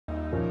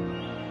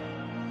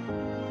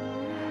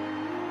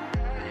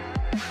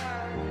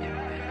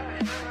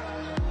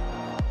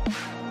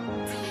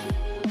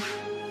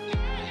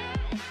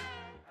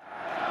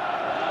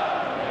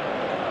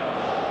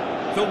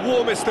The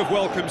warmest of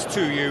welcomes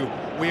to you.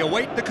 We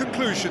await the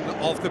conclusion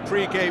of the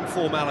pre-game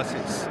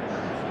formalities.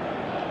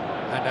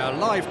 And our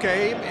live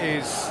game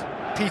is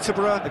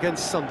Peterborough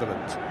against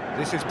Sunderland.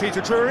 This is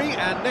Peter Drury,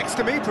 and next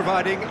to me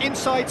providing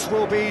insights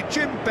will be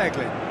Jim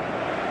Beglin.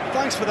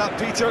 Thanks for that,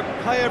 Peter.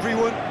 Hi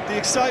everyone. The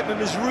excitement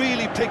has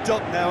really picked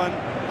up now and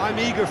I'm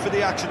eager for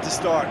the action to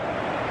start.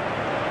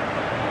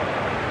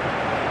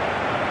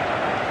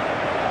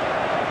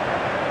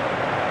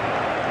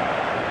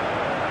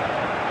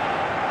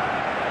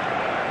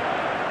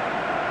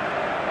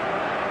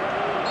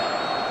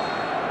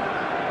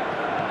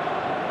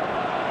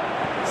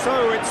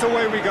 So it's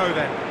away we go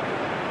then.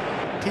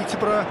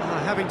 Peterborough are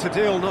having to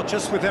deal not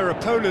just with their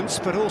opponents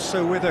but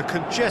also with a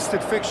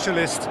congested fixture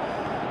list.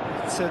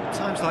 It's at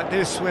times like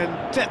this when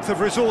depth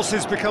of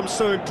resources becomes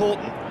so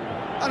important.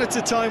 And it's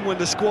a time when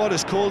the squad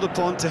is called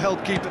upon to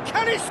help keep it.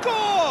 Can he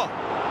score?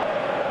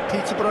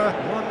 Peterborough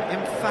won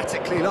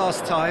emphatically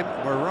last time.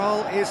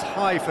 Morale is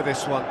high for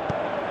this one.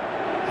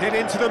 Hit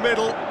into the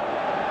middle.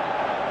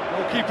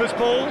 Goalkeeper's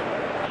ball.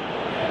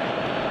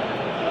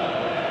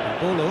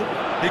 Bolo.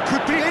 He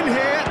could be in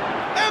here.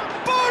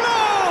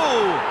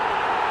 Bolo!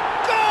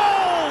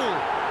 Goal!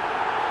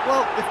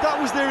 Well, if that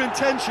was their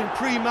intention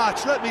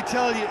pre-match, let me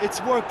tell you,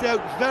 it's worked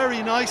out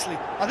very nicely.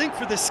 I think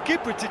for the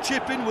skipper to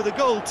chip in with a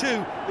goal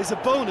too is a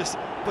bonus,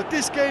 but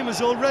this game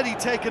has already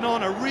taken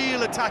on a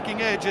real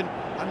attacking edge, and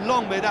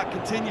long may that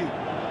continue.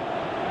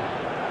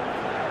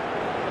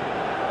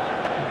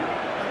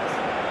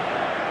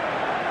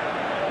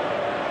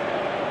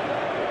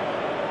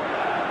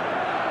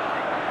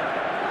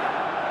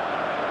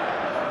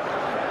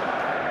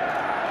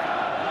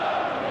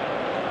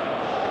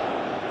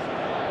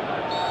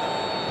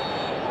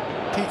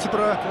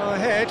 Peterborough go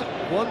ahead,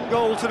 1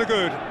 goal to the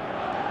good.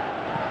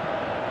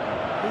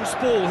 Who's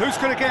ball? Who's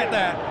going to get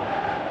there?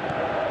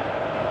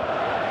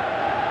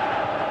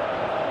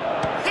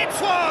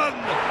 Hits one!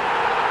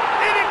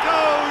 In it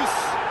goes!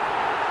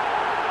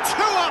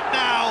 2 up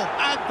now,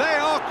 and they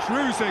are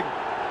cruising.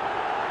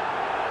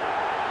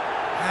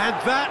 And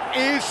that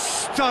is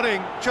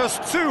stunning,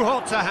 just too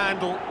hot to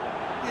handle.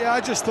 Yeah,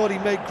 I just thought he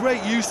made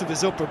great use of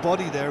his upper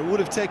body there. It would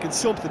have taken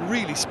something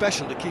really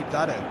special to keep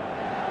that out.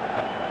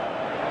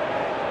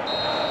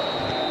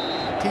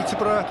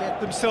 Peterborough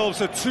get themselves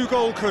a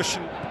 2-goal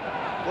cushion.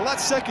 Well, that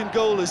second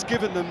goal has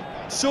given them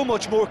so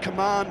much more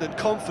command and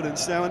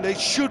confidence now, and they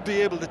should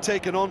be able to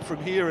take it on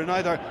from here and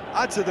either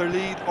add to their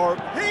lead or...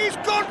 He's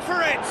gone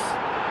for it!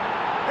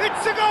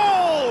 It's a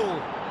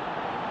goal!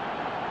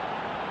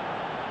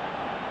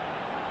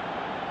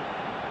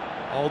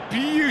 Oh,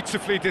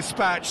 beautifully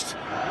dispatched.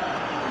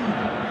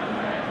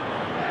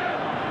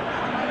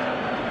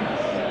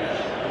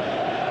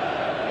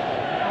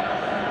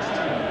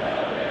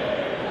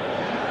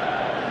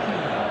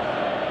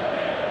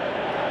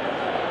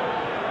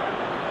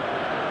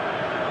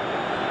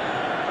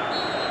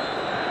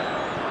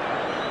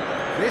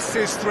 This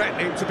is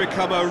threatening to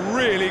become a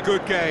really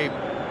good game.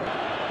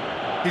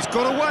 He's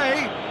got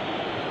away.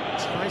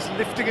 Tries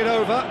lifting it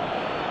over.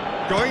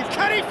 Going,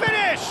 can he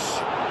finish?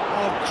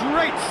 Oh,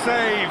 great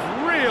save,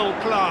 real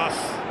class.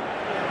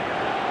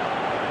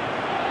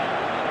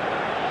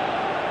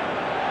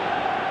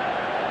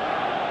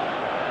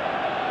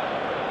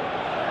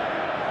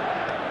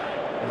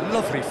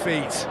 Lovely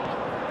feet.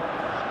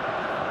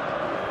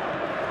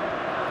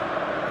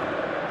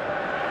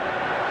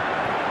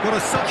 Got a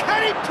suck.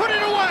 Can he put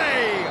it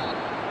away?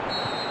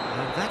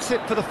 And that's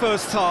it for the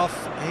first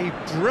half. A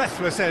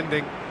breathless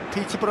ending.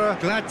 Peterborough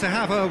glad to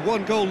have a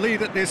 1-goal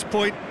lead at this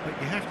point, but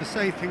you have to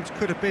say things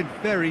could have been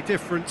very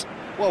different.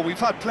 Well, we've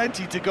had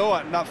plenty to go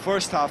at in that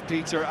first half,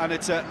 Peter, and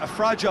it's a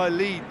fragile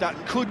lead that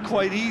could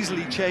quite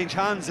easily change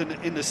hands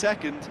in the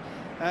second.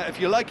 If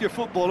you like your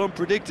football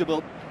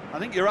unpredictable, I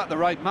think you're at the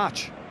right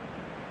match.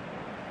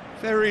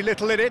 Very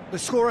little in it. The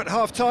score at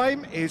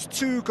half-time is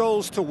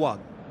 2-1.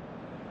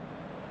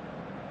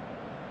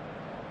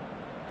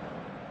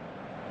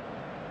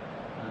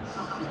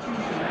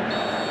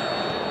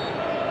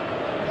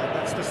 And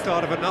that's the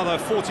start of another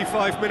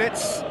 45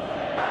 minutes.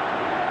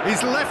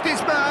 He's left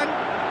his man.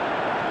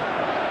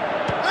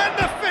 And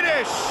the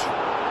finish!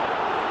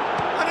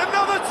 And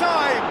another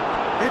time!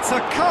 It's a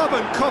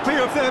carbon copy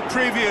of their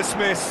previous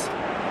miss.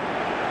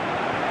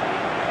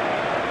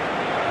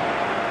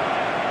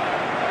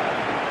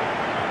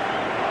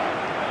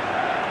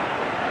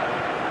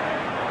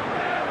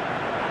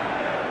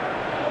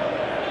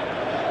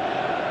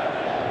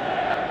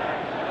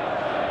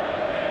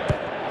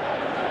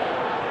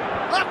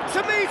 Up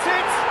to meet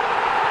it!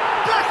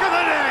 Back of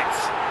the net!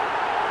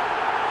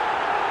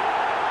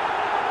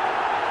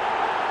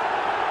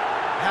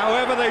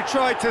 However they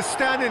tried to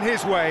stand in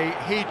his way,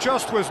 he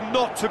just was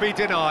not to be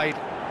denied.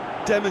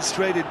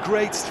 Demonstrated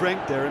great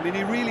strength there. I mean,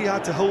 he really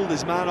had to hold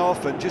his man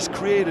off and just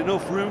create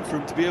enough room for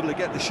him to be able to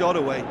get the shot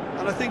away.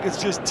 And I think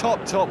it's just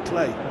top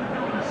play.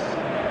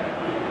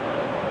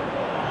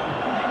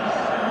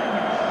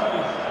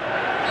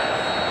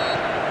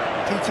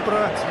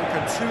 Peterborough take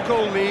a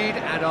 2-goal lead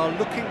and are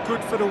looking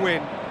good for the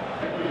win.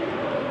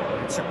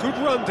 It's a good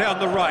run down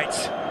the right.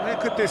 Where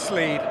could this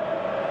lead?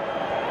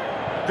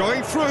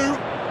 Going through.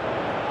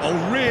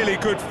 Oh, really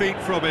good feet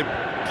from him.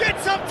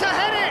 Gets up to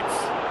head it!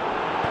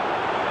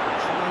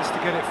 Tries to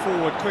get it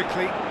forward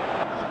quickly.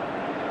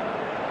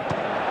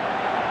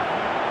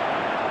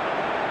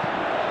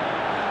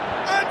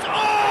 And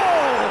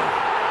oh!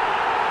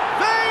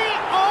 They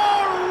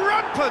are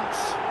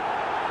rampant!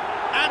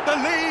 And the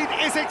lead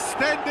is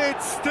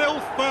extended still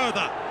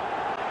further.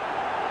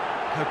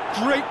 A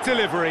great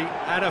delivery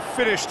and a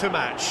finish to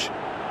match.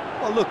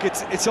 Well, look,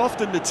 it's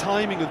often the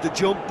timing of the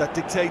jump that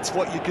dictates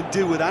what you can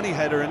do with any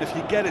header, and if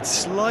you get it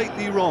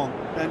slightly wrong,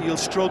 then you'll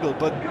struggle,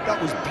 but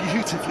that was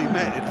beautifully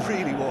met, it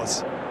really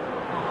was.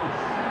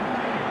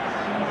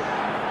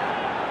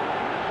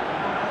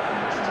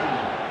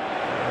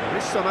 There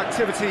is some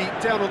activity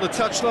down on the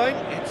touchline.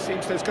 It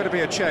seems there's going to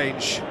be a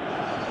change.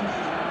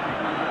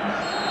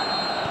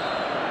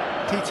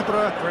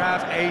 Peterborough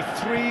grab a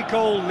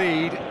 3-goal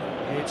lead.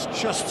 It's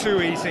just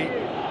too easy.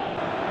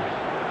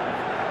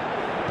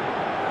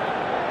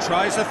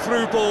 Tries a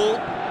through ball.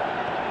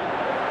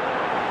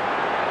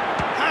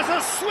 Has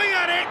a swing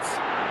at it!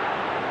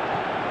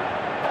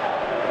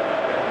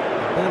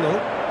 Bolo.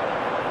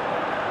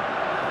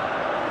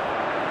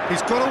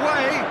 He's got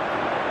away.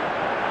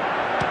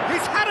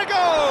 He's had a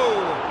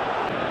go!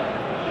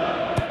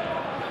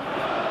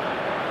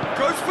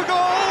 Goes for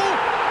goal!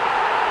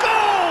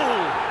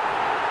 Goal!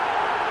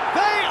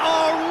 They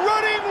are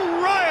running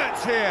riot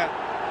here.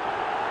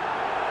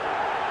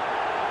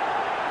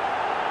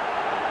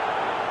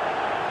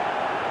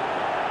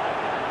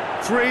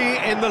 Three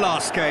in the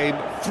last game,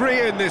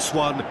 3 in this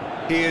one.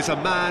 He is a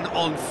man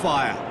on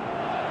fire.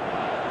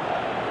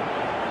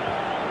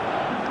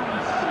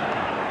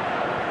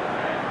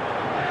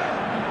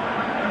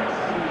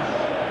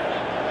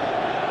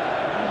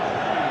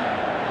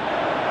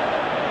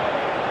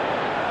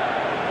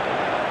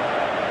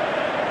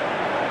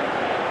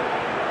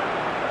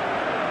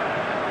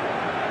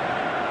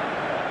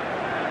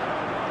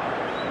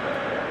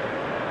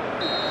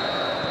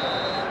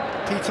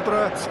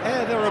 Peterborough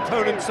tear their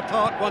opponents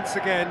apart once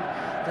again.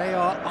 They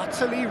are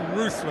utterly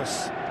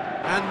ruthless.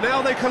 And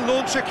now they can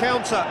launch a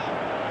counter.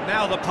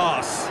 Now the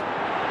pass.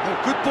 Oh,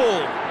 good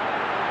ball.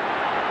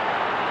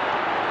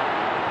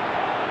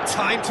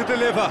 Time to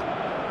deliver.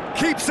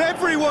 Keeps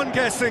everyone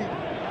guessing.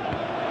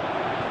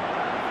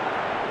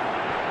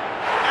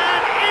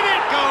 And in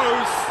it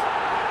goes!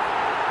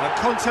 A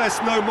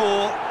contest no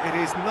more. It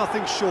is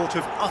nothing short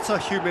of utter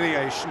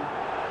humiliation.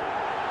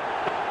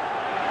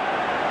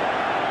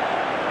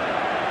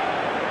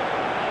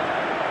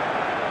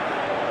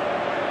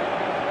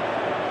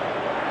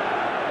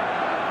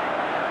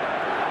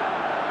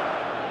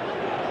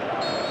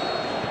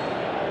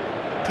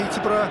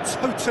 Peterborough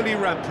totally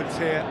rampant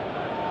here.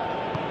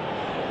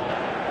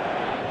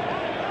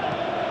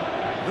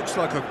 Looks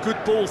like a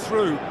good ball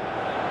through.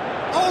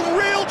 Oh,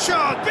 real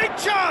chance! Big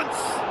chance!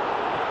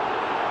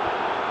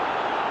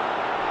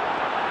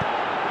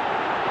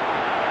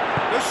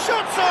 The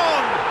shot's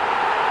on!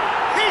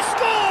 He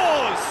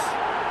scores!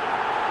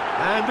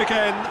 And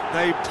again,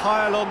 they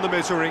pile on the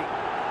misery.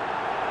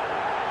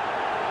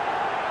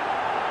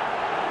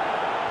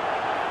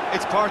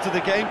 It's part of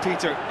the game,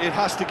 Peter. It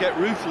has to get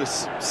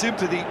ruthless.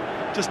 Sympathy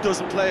just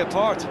doesn't play a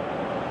part.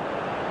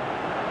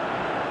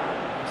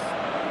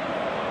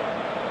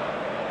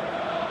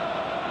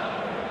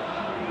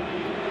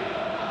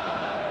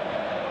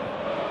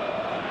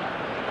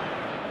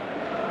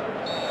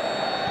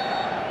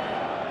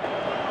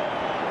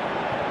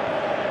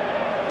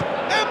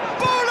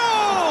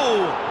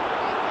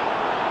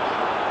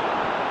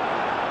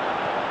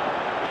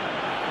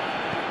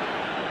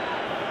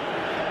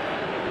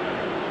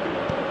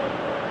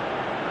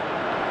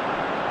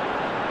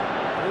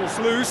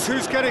 Loose,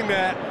 who's getting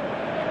there?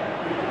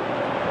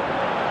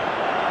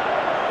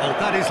 Oh,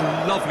 that is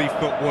lovely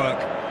footwork.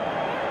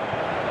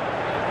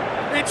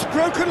 It's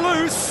broken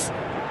loose.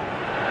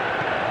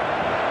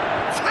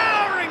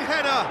 Towering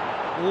header.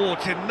 Oh,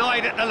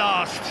 denied at the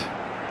last.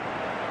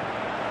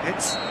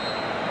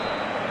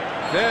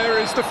 There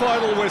is the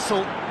final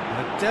whistle.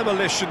 A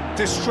demolition,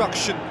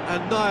 destruction,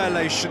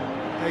 annihilation.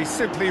 They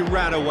simply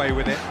ran away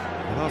with it.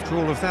 After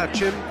all of that,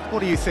 Jim,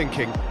 what are you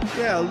thinking?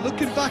 Yeah,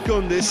 looking back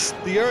on this,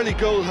 the early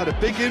goal had a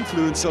big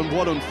influence on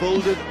what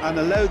unfolded and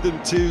allowed them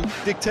to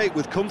dictate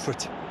with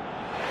comfort. So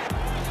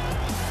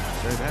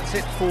that's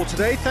it for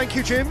today. Thank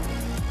you, Jim,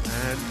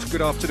 and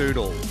good afternoon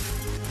all.